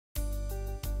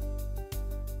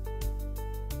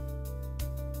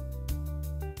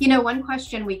One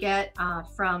question we get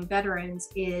from veterans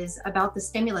is about the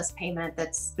stimulus payment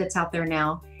that's out there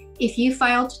now. If you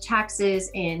filed taxes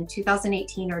in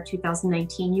 2018 or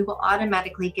 2019, you will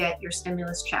automatically get your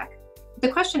stimulus check.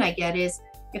 The question I get is,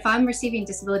 if I'm receiving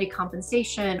disability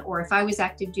compensation, or if I was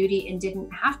active duty and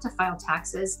didn't have to file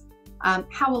taxes,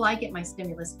 how will I get my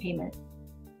stimulus payment?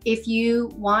 If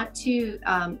you want to,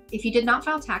 if you did not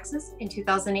file taxes in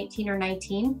 2018 or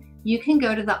 19, you can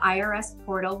go to the IRS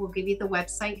portal. We'll give you the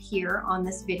website here on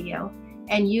this video,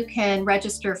 and you can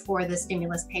register for the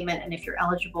stimulus payment. And if you're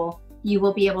eligible, you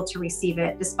will be able to receive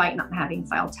it despite not having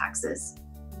filed taxes.